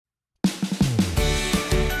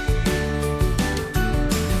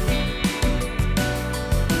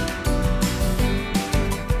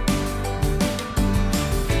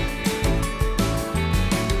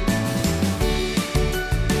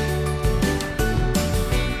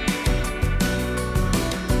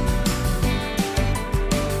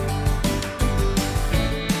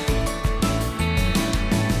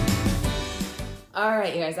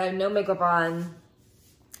have no makeup on.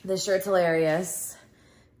 This shirt's hilarious.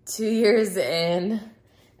 2 years in,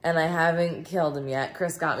 and I haven't killed him yet.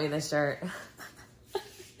 Chris got me this shirt.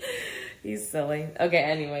 He's silly. Okay,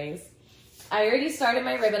 anyways. I already started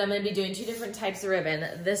my ribbon. I'm going to be doing 2 different types of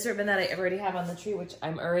ribbon. This ribbon that I already have on the tree, which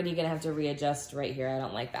I'm already going to have to readjust right here. I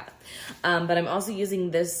don't like that. But I'm also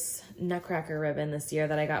using this Nutcracker ribbon this year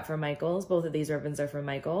that I got from Michael's. Both of these ribbons are from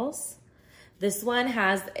Michael's. This one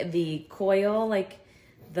has the coil, like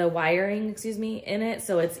the wiring, excuse me, in it,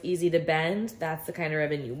 so it's easy to bend. That's the kind of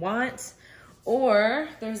ribbon you want. Or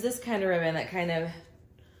there's this kind of ribbon that kind of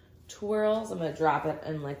twirls. I'm gonna drop it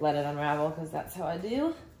and like let it unravel because that's how I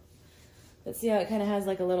do. But see how it kind of has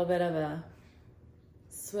like a little bit of a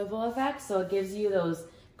swivel effect, so it gives you those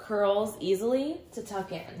curls easily to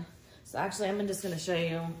tuck in. So actually I'm just gonna show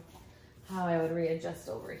you how I would readjust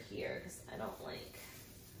over here because I don't like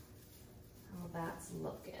how that's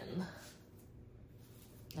looking.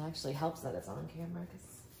 It actually helps that it's on camera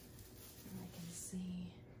because I can see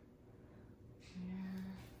here.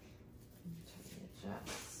 Let me try to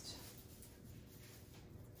adjust.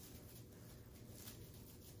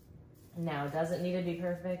 Now, does it need to be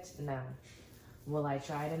perfect? No. Will I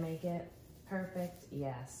try to make it perfect?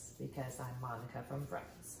 Yes, because I'm Monica from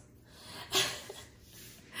Friends.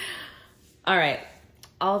 All right,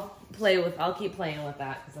 I'll keep playing with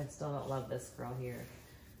that because I still don't love this girl here.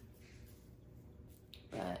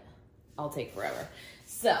 But I'll take forever.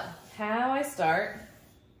 So, how I start,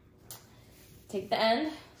 take the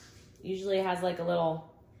end. Usually it has like a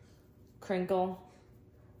little crinkle.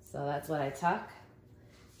 So that's what I tuck.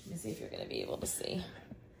 Let me see if you're gonna be able to see.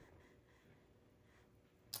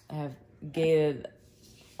 I have gated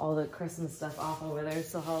all the Christmas stuff off over there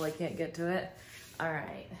so Holly can't get to it. All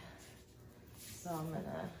right, so I'm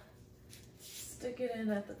gonna stick it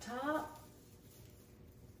in at the top.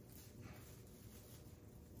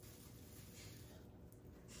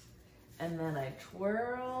 And then I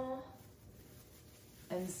twirl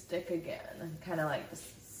and stick again and kind of like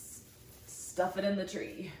stuff it in the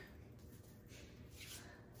tree.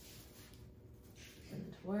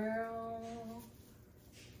 And twirl.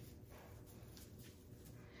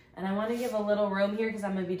 And I want to give a little room here because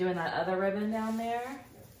I'm going to be doing that other ribbon down there.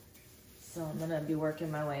 So I'm going to be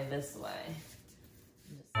working my way this way.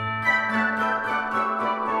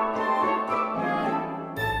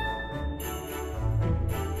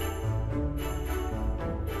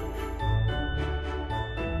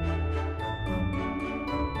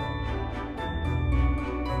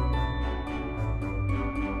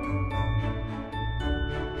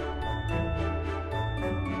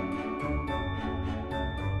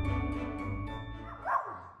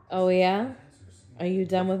 Oh yeah? Are you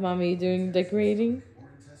done with mommy doing decorating?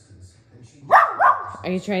 Are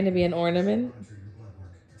you trying to be an ornament?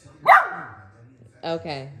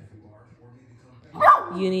 Okay.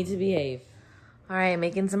 You need to behave. All right,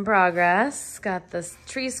 making some progress. Got this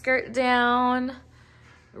tree skirt down.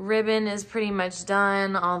 Ribbon is pretty much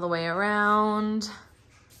done all the way around.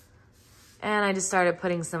 And I just started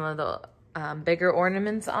putting some of the bigger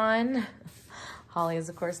ornaments on. Holly is,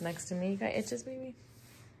 of course, next to me. Got itches, baby?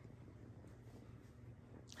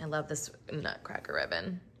 I love this Nutcracker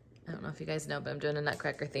ribbon. I don't know if you guys know, but I'm doing a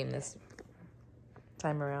Nutcracker theme this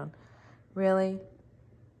time around. Really?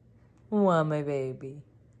 Well, my baby.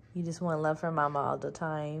 You just want love from mama all the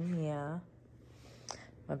time, yeah.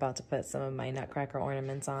 I'm about to put some of my Nutcracker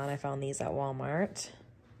ornaments on. I found these at Walmart.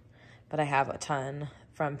 But I have a ton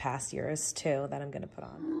from past years, too, that I'm going to put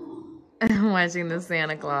on. I'm watching the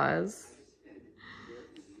Santa Claus.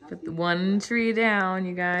 Put the one tree down,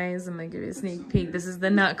 you guys. I'm going to give you a sneak peek. This is the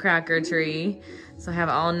Nutcracker tree. So I have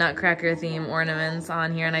all Nutcracker theme ornaments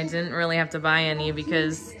on here. And I didn't really have to buy any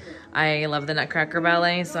because I love the Nutcracker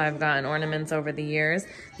Ballet. So I've gotten ornaments over the years.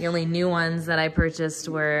 The only new ones that I purchased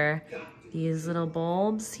were these little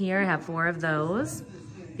bulbs here. I have 4 of those.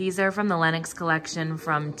 These are from the Lennox collection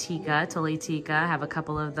from Tika, Totally Tika. I have a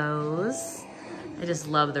couple of those. I just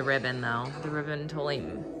love the ribbon though. The ribbon totally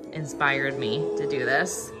inspired me to do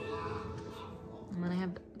this. And then I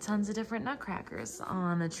have tons of different nutcrackers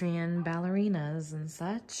on the tree and ballerinas and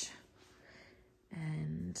such.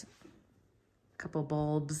 And a couple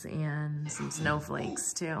bulbs and some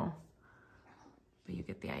snowflakes too. But you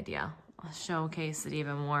get the idea. I'll showcase it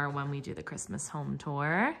even more when we do the Christmas home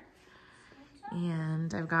tour.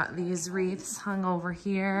 And I've got these wreaths hung over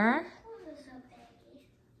here.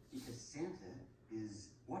 Because Santa is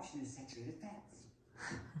watching his saturated fats.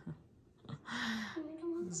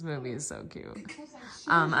 This movie is so cute.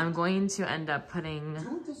 I'm going to end up putting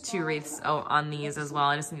 2 wreaths on these as well.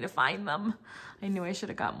 I just need to find them. I knew I should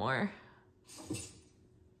have got more.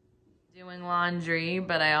 Doing doing laundry,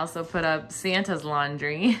 but I also put up Santa's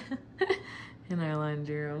laundry in our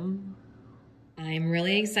laundry room. I'm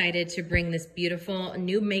really excited to bring this beautiful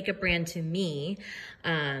new makeup brand to me,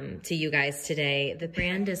 to you guys today. The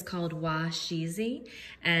brand is called Washizi,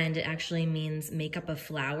 and it actually means makeup of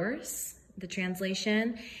flowers, the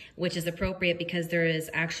translation, which is appropriate because there is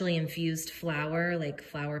actually infused flower, like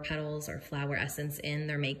flower petals or flower essence in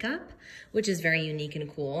their makeup, which is very unique and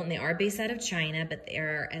cool. And they are based out of China, but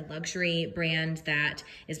they're a luxury brand that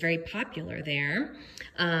is very popular there.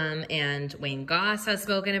 And Wayne Goss has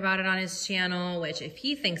spoken about it on his channel, which if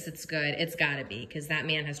he thinks it's good, it's gotta be, because that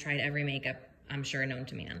man has tried every makeup, I'm sure, known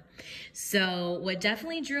to man. So what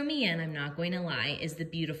definitely drew me in, I'm not going to lie, is the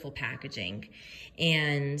beautiful packaging.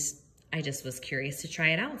 And I just was curious to try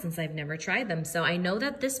it out since I've never tried them. So I know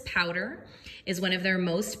that this powder is one of their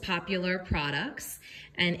most popular products,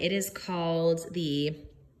 and it is called the,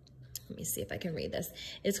 let me see if I can read this.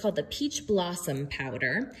 It's called the Peach Blossom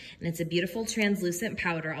Powder, and it's a beautiful translucent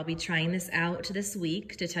powder. I'll be trying this out this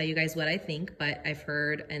week to tell you guys what I think, but I've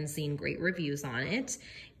heard and seen great reviews on it.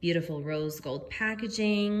 Beautiful rose gold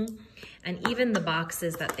packaging, and even the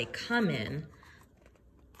boxes that they come in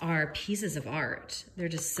are pieces of art. They're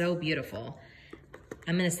just so beautiful.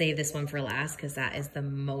 I'm gonna save this one for last because that is the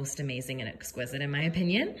most amazing and exquisite in my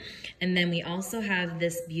opinion. And then we also have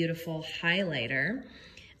this beautiful highlighter.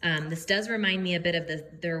 This does remind me a bit of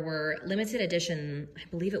there were limited edition, I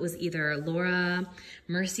believe it was either Laura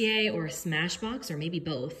Mercier or Smashbox, or maybe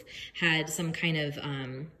both, had some kind of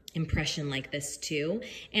impression like this too,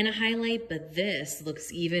 and a highlight, but this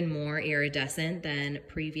looks even more iridescent than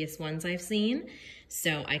previous ones I've seen.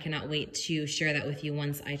 So I cannot wait to share that with you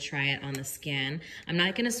once I try it on the skin. I'm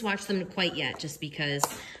not gonna swatch them quite yet, just because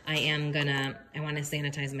I wanna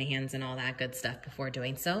sanitize my hands and all that good stuff before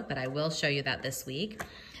doing so, but I will show you that this week.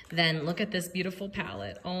 Then look at this beautiful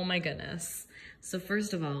palette. Oh my goodness. So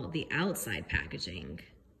first of all, the outside packaging,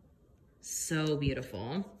 so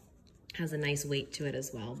beautiful. Has a nice weight to it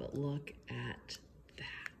as well, but look at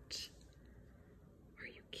that. Are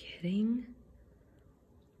you kidding?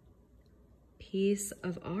 Piece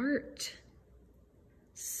of art.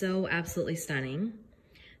 So absolutely stunning.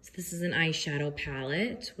 So this is an eyeshadow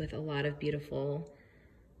palette with a lot of beautiful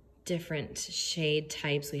different shade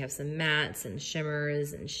types. We have some mattes and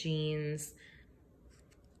shimmers and sheens.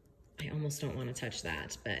 I almost don't want to touch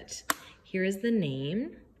that, but here is the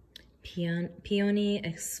name. Peony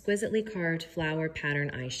Exquisitely Carved Flower Pattern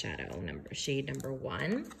Eyeshadow, shade number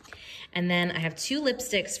 1. And then I have 2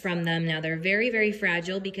 lipsticks from them. Now they're very, very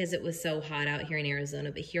fragile because it was so hot out here in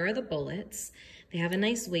Arizona, but here are the bullets. They have a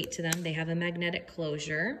nice weight to them. They have a magnetic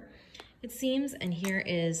closure, it seems, and here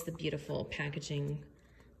is the beautiful packaging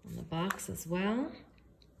on the box as well.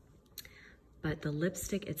 But the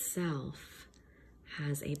lipstick itself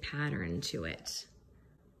has a pattern to it.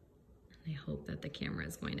 I hope that the camera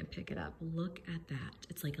is going to pick it up. Look at that.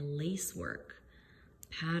 It's like a lacework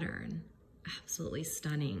pattern. Absolutely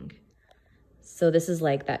stunning. So this is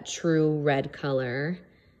like that true red color.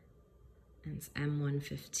 And it's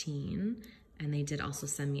M115. And they did also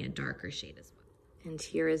send me a darker shade as well. And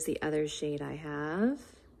here is the other shade I have.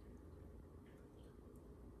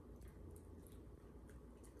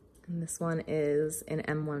 And this one is an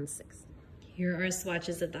M16. Here are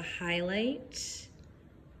swatches of the highlight.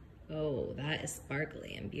 Oh, that is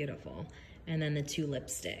sparkly and beautiful. And then the 2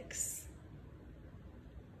 lipsticks.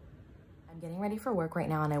 I'm getting ready for work right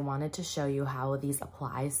now, and I wanted to show you how these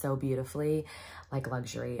apply so beautifully, like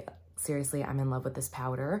luxury. Seriously, I'm in love with this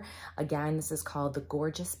powder. Again, this is called the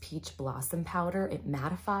Gorgeous Peach Blossom Powder. It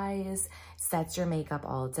mattifies, sets your makeup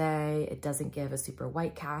all day. It doesn't give a super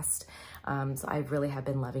white cast. So I really have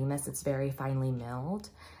been loving this. It's very finely milled.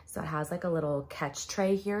 So it has like a little catch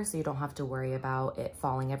tray here, so you don't have to worry about it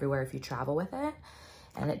falling everywhere if you travel with it.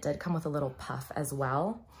 And it did come with a little puff as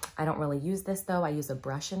well. I don't really use this though. I use a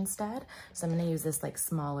brush instead. So I'm gonna use this like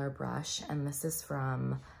smaller brush, and this is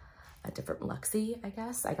from a different Luxie, I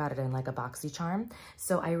guess. I got it in like a BoxyCharm.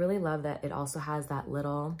 So I really love that it also has that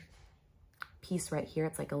little piece right here.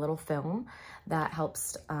 It's like a little film that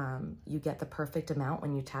helps you get the perfect amount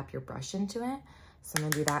when you tap your brush into it. So I'm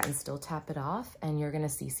gonna do that and still tap it off, and you're gonna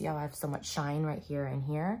see how I have so much shine right here and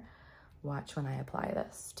here. Watch when I apply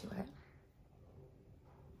this to it.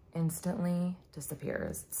 Instantly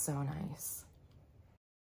disappears. It's so nice.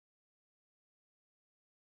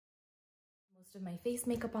 Most of my face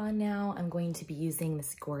makeup on now. I'm going to be using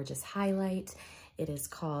this gorgeous highlight. It is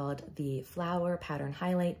called the Flower Pattern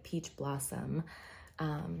Highlight Peach Blossom.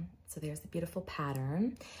 So there's the beautiful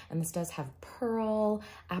pattern. And this does have pearl,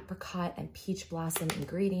 apricot, and peach blossom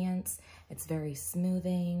ingredients. It's very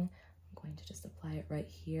smoothing. I'm going to just apply it right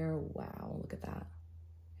here. Wow, look at that.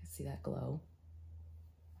 See that glow?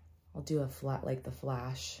 I'll do a flat, like the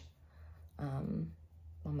flash on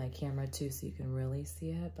my camera too, so you can really see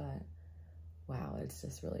it, but wow, it's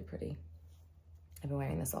just really pretty. I've been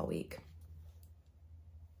wearing this all week.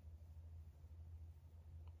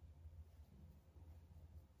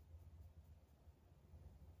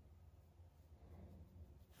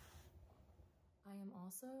 I am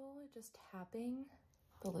also just tapping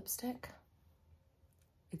the lipstick.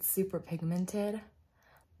 It's super pigmented,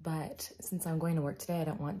 but since I'm going to work today, I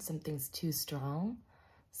don't want some things too strong.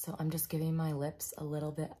 So I'm just giving my lips a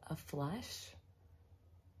little bit of flush.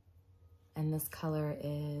 And this color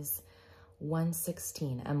is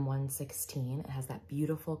 116, M116. It has that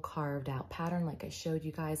beautiful carved out pattern like I showed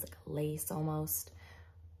you guys, like a lace almost.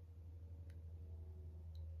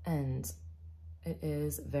 And it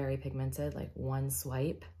is very pigmented, like one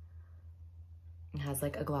swipe. It has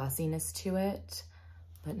like a glossiness to it,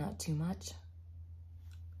 but not too much.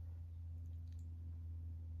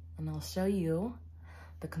 And I'll show you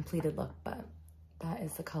the completed look, but that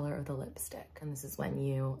is the color of the lipstick. And this is when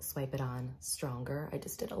you swipe it on stronger. I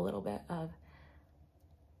just did a little bit of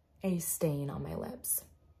a stain on my lips.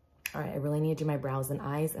 All right, I really need to do my brows and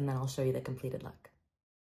eyes, and then I'll show you the completed look.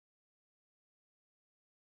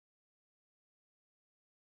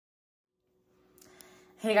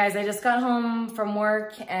 Hey guys, I just got home from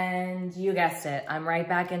work and you guessed it, I'm right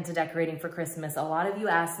back into decorating for Christmas. A lot of you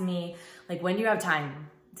asked me, like, when do you have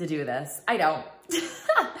time to do this? I don't.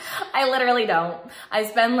 I literally don't. I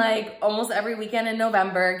spend like almost every weekend in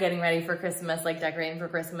November getting ready for Christmas, like decorating for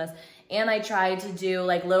Christmas. And I try to do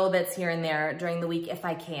like little bits here and there during the week if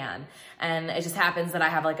I can. And it just happens that I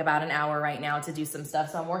have like about an hour right now to do some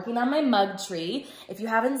stuff. So I'm working on my mug tree. If you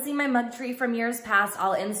haven't seen my mug tree from years past,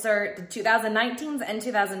 I'll insert the 2019s and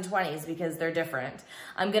 2020s because they're different.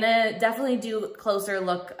 I'm gonna definitely do a closer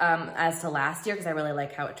look as to last year because I really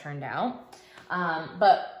like how it turned out.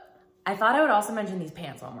 But I thought I would also mention these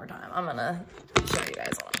pants one more time. I'm gonna show you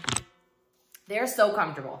guys one. They're so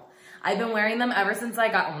comfortable. I've been wearing them ever since I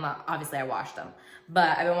got, well, not, obviously I washed them,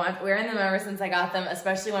 but I've been wearing them ever since I got them,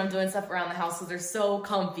 especially when I'm doing stuff around the house because they're so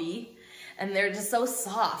comfy and they're just so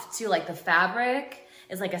soft too. Like the fabric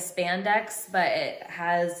is like a spandex, but it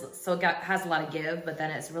has, has a lot of give, but then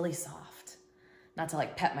it's really soft. Not to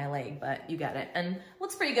like pet my leg, but you get it. And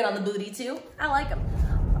looks pretty good on the booty too. I like them.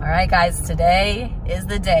 All right, guys, today is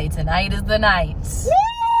the day. Tonight is the night.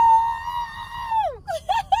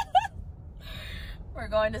 We're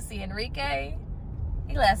going to see Enrique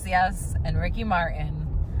Iglesias and Ricky Martin.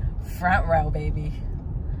 Front row, baby.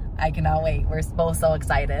 I cannot wait. We're both so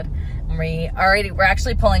excited. We're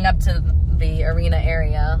actually pulling up to the arena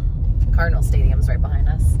area. Cardinal Stadium's right behind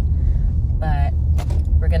us. But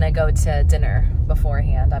we're gonna go to dinner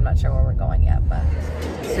beforehand. I'm not sure where we're going yet, but.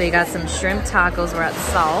 So you got some shrimp tacos. We're at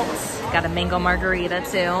Salt. Got a mango margarita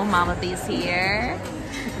too. Mama B's here.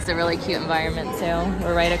 It's a really cute environment too.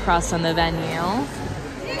 We're right across from the venue.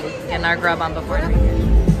 Getting our grub on before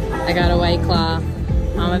Enrique. I got a White Claw.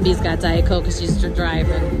 Mama B's got Diet Coke because she's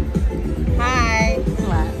driving. Hi.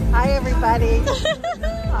 What? Hi, everybody.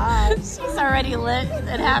 Hi. She's already lit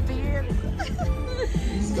and happy.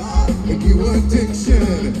 Make you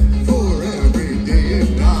addiction for every day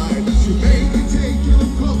and night. She make you take your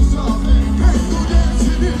clothes off and go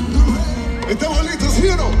dancing in the rain. Estamos listos, ¿sí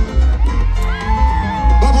o no?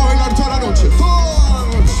 Vamos a bailar toda la noche, toda la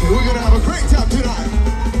noche. We're gonna have a great time tonight.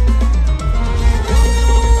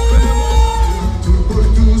 Tú por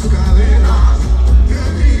tus cadenas, qué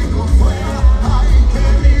rico fuera, ay, qué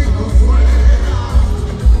rico fuera.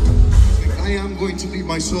 I am going to leave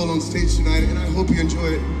my soul on stage tonight, and I hope you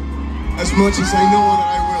enjoy it as much as I know that I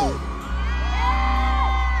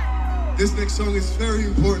will. This next song is very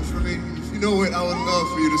important for me. If you know it, I would love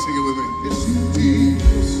for you to sing it with me. Sin ti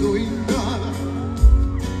no soy nada.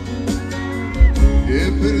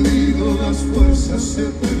 He perdido las fuerzas, he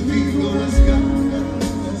perdido las ganas.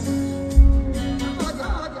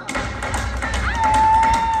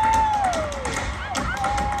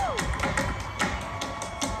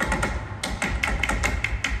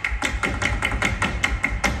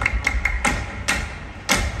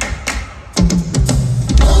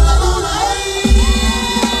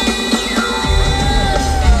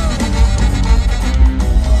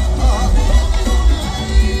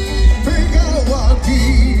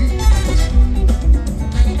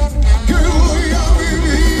 Que voy a vivir.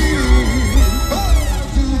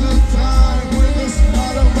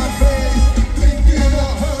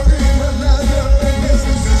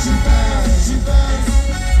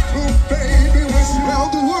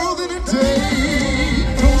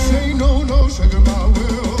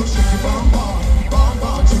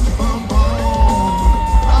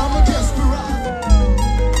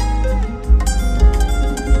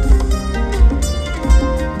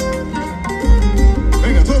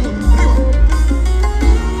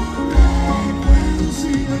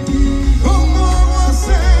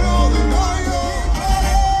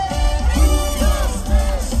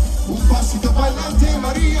 adelante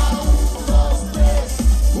María, 1, 2,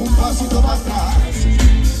 3, un pasito para atrás.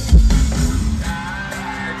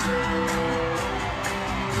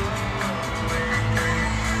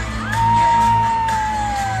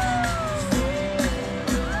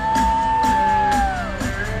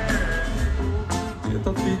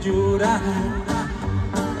 Llorar,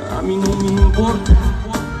 a mí no me importa,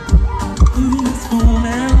 vives con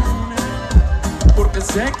él, porque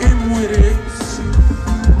sé que mueres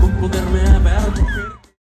con poderme ver.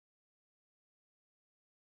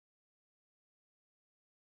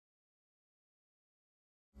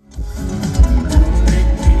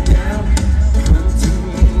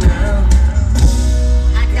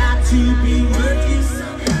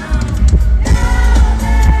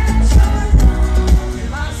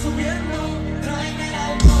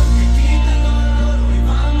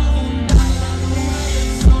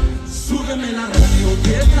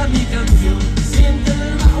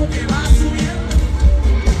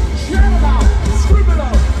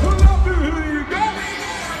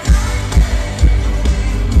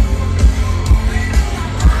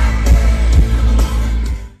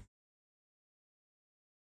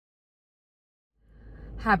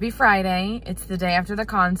 Happy Friday. It's the day after the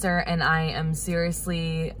concert and I am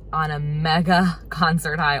seriously on a mega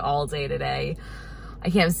concert high all day today. I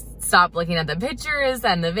can't stop looking at the pictures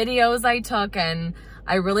and the videos I took, and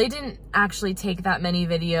I really didn't actually take that many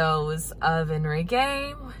videos of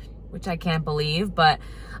Enrique, which I can't believe, but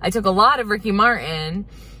I took a lot of Ricky Martin,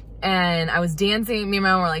 and I was dancing. Me and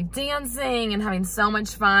my mom were like dancing and having so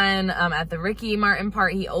much fun at the Ricky Martin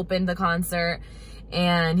part. He opened the concert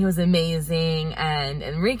and he was amazing. And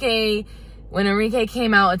Enrique, when Enrique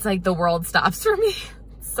came out, it's like the world stops for me.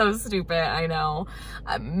 So stupid, I know.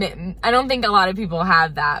 I don't think a lot of people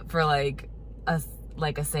have that for like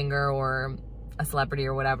a singer or a celebrity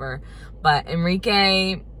or whatever. But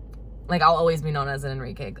Enrique, like, I'll always be known as an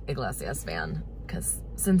Enrique Iglesias fan, because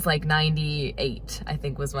since like 98, I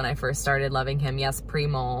think, was when I first started loving him. Yes,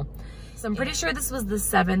 pre-mole. So I'm pretty sure this was the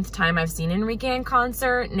 7th time I've seen Enrique in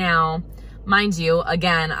concert. Now, mind you,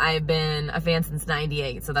 again, I've been a fan since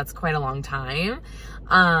 98, so that's quite a long time.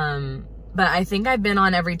 But I think I've been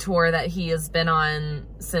on every tour that he has been on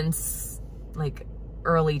since like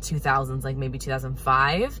early 2000s, like maybe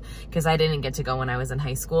 2005, because I didn't get to go when I was in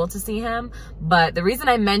high school to see him. But the reason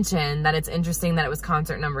I mentioned that it's interesting that it was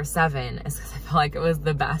concert number 7 is because I felt like it was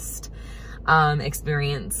the best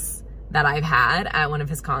experience that I've had at one of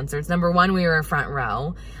his concerts. Number 1, we were front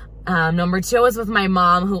row. Number 2, I was with my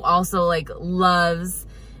mom, who also like loves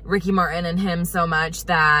Ricky Martin and him so much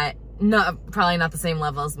that, probably not the same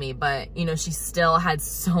level as me, but you know, she still had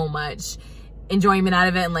so much enjoyment out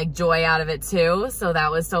of it and like joy out of it too. So that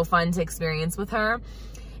was so fun to experience with her.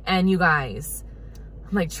 And you guys,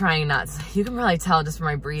 I'm like trying not to, you can probably tell just from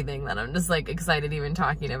my breathing that I'm just like excited even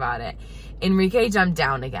talking about it. Enrique jumped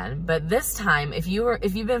down again, but this time, if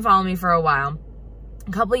you've been following me for a while,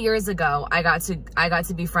 a couple of years ago, I got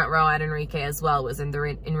to be front row at Enrique as well. It was in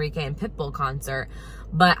the Enrique and Pitbull concert,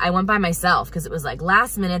 but I went by myself because it was like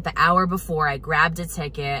last minute, the hour before. I grabbed a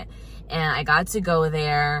ticket and I got to go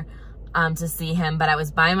there to see him, but I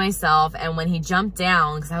was by myself. And when he jumped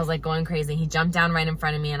down, because I was like going crazy, he jumped down right in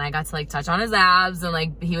front of me and I got to like touch on his abs, and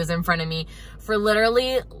like he was in front of me for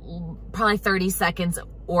literally probably 30 seconds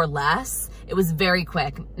or less. It was very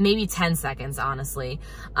quick, maybe 10 seconds, honestly.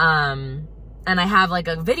 And I have like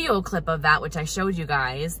a video clip of that, which I showed you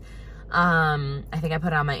guys. I think I put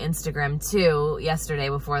it on my Instagram too yesterday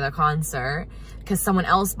before the concert, because someone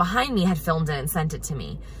else behind me had filmed it and sent it to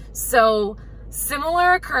me. So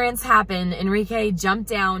similar occurrence happened. Enrique jumped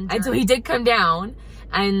down, and so he did come down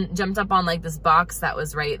and jumped up on like this box that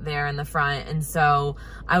was right there in the front. And so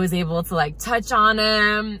I was able to like touch on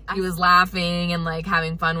him. He was laughing and like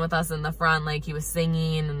having fun with us in the front. Like he was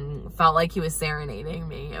singing and felt like he was serenading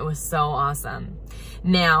me. It was so awesome.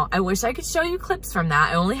 Now, I wish I could show you clips from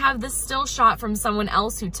that. I only have this still shot from someone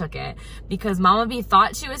else who took it, because Mama B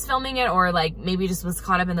thought she was filming it, or like maybe just was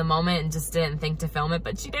caught up in the moment and just didn't think to film it,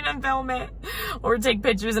 but she didn't film it or take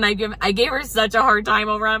pictures. And I gave her such a hard time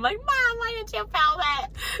over it. I'm like, Mom, why didn't you film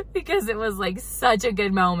it? Because it was like such a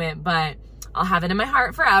good moment, but I'll have it in my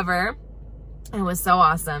heart forever. It was so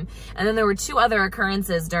awesome. And then there were 2 other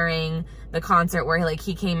occurrences during the concert where like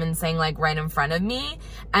he came and sang like right in front of me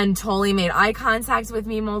and totally made eye contact with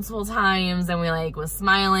me multiple times, and we like was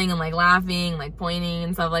smiling and like laughing, like pointing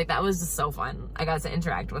and stuff like that. It was just so fun. I got to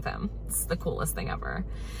interact with him. It's the coolest thing ever.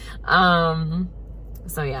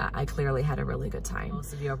 So yeah, I clearly had a really good time.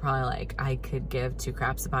 Most of you are probably like, I could give 2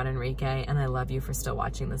 craps about Enrique, and I love you for still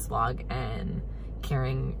watching this vlog and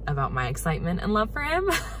caring about my excitement and love for him.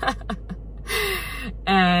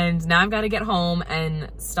 And now I've got to get home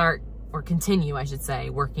and start, or continue, I should say,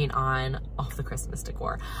 working on all the Christmas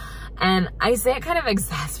decor. And I say it kind of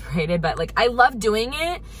exasperated, but like, I love doing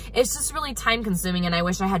it. It's just really time consuming, and I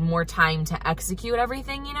wish I had more time to execute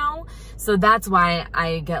everything, you know? So that's why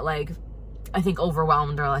I get like, I think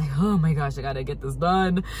overwhelmed, or like, oh my gosh, I gotta get this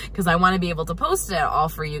done, because I want to be able to post it all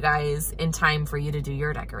for you guys in time for you to do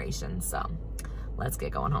your decorations. So let's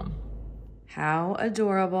get going home. How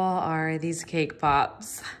adorable are these cake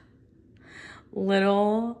pops?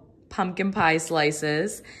 Little pumpkin pie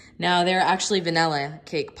slices. Now they're actually vanilla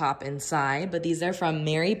cake pop inside, but these are from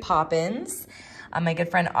Mary Poppins. My good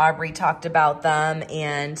friend Aubrey talked about them,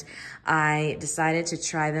 and I decided to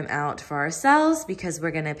try them out for ourselves because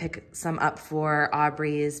we're gonna pick some up for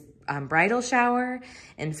Aubrey's bridal shower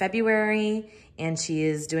in February, and she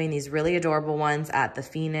is doing these really adorable ones at the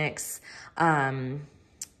Phoenix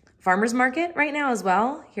Farmers Market right now as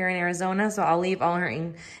well here in Arizona. So I'll leave all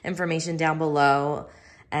her information down below.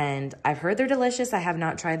 And I've heard they're delicious. I have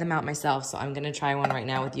not tried them out myself, so I'm gonna try one right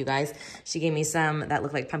now with you guys. She gave me some that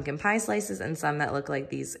look like pumpkin pie slices and some that look like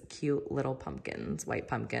these cute little pumpkins, white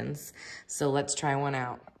pumpkins. So let's try one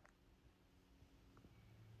out.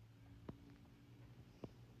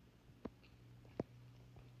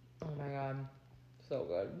 Oh my God, so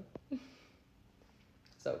good.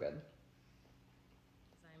 So good.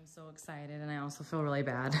 I'm so excited, and I also feel really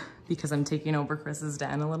bad because I'm taking over Chris's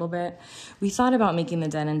den a little bit. We thought about making the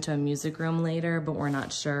den into a music room later, but we're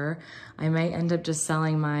not sure. I might end up just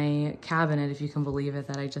selling my cabinet, if you can believe it,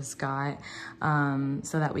 that I just got,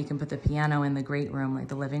 so that we can put the piano in the great room, like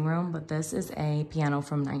the living room. But this is a piano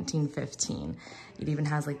from 1915. It even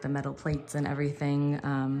has like the metal plates and everything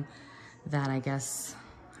that I guess,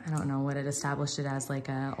 I don't know what it established it as, like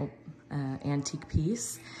a antique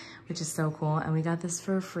piece, which is so cool. And we got this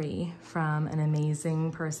for free from an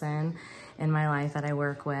amazing person in my life that I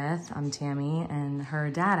work with, Tammy, and her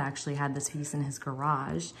dad actually had this piece in his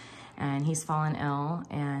garage, and he's fallen ill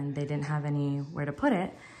and they didn't have anywhere to put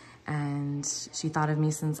it. And she thought of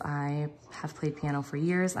me since I have played piano for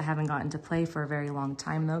years. I haven't gotten to play for a very long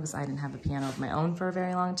time though, because I didn't have a piano of my own for a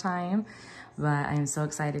very long time. But I am so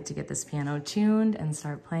excited to get this piano tuned and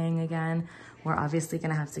start playing again. We're obviously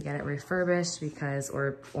gonna have to get it refurbished because,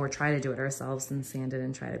 or try to do it ourselves and sand it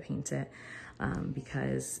and try to paint it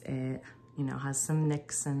because it, you know, has some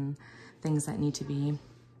nicks and things that need to be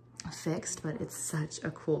fixed, but it's such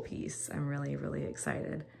a cool piece. I'm really, really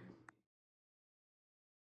excited.